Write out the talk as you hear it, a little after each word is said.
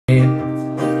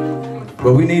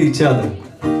but we need each other.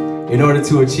 In order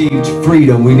to achieve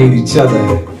freedom, we need each other.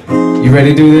 You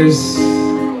ready to do this?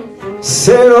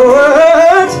 Say the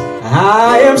words.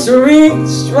 I am serene,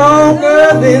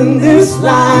 stronger than this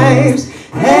life's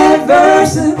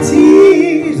adversities.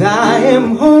 I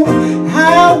am hope.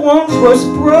 I once was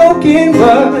broken,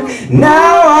 but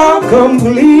now I'm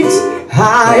complete.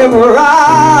 I am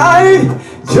right,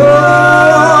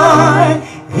 joy,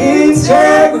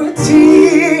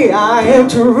 integrity. I am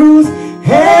truth,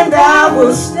 and I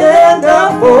will stand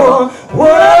up for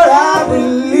what I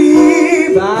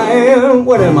believe. I am,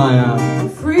 what am I?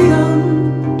 Freedom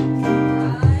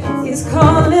is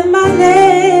calling my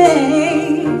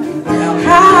name.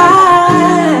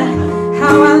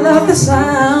 How I love the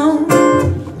sound.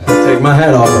 Take my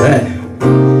hat off of that.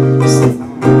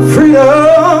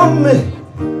 Freedom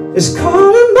is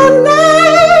calling my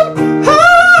name.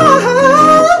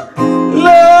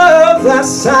 Love that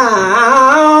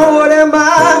sound. What am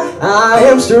I? I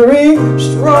am serene,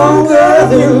 stronger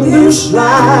than this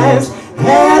life's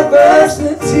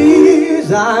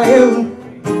adversities. I am.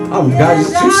 Oh God,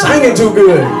 you're singing too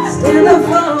good.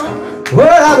 What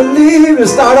I believe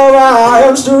is start over. I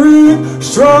am serene,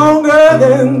 stronger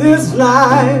than this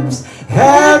life's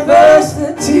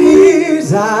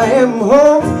adversities. I am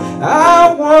hope.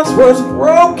 I once was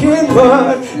broken,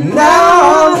 but now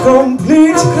I'm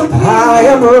complete. I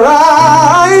am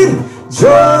right,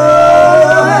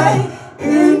 joy,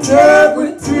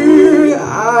 integrity.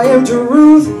 I am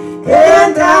truth,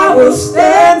 and I will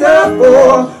stand up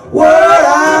for what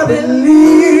I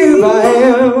believe. I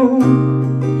am.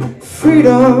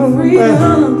 Freedom,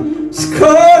 freedom is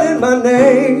calling my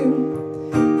name.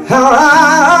 How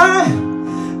I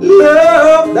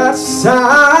love that sound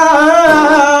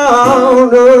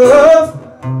of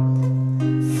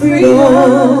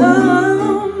freedom.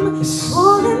 It's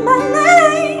calling my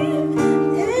name.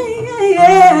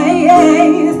 Yeah,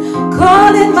 yeah.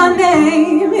 Calling my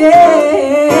name.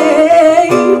 Yeah,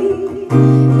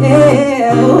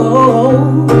 yeah.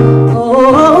 Oh, oh, oh,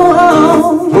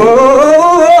 oh.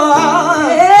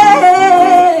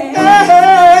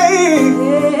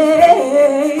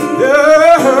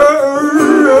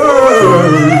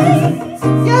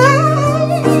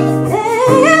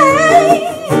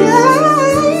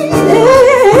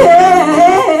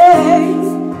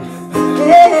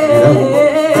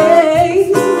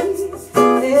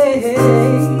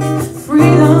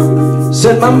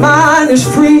 Said my mind is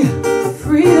free.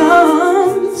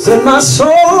 Freedom. Said my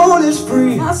soul is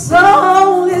free. My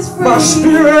soul is free. My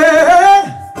spirit.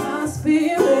 My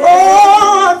spirit.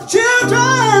 Oh,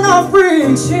 children are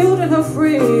free. Children are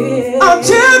free. Our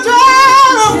children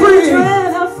are free.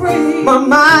 Children are free. My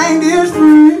mind is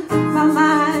free. My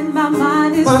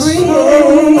mind is my free.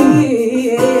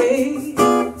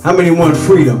 Soul. How many want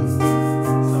freedom?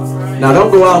 Now don't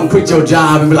go out and quit your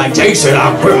job and be like, Jason,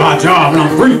 I quit my job and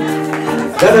I'm free.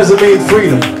 That doesn't mean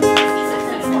freedom.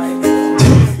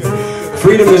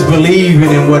 Freedom is believing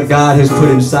in what God has put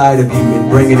inside of you and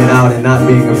bringing it out and not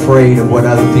being afraid of what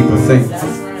other people think.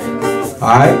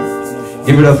 Alright?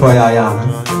 Give it up for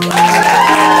Ayanna.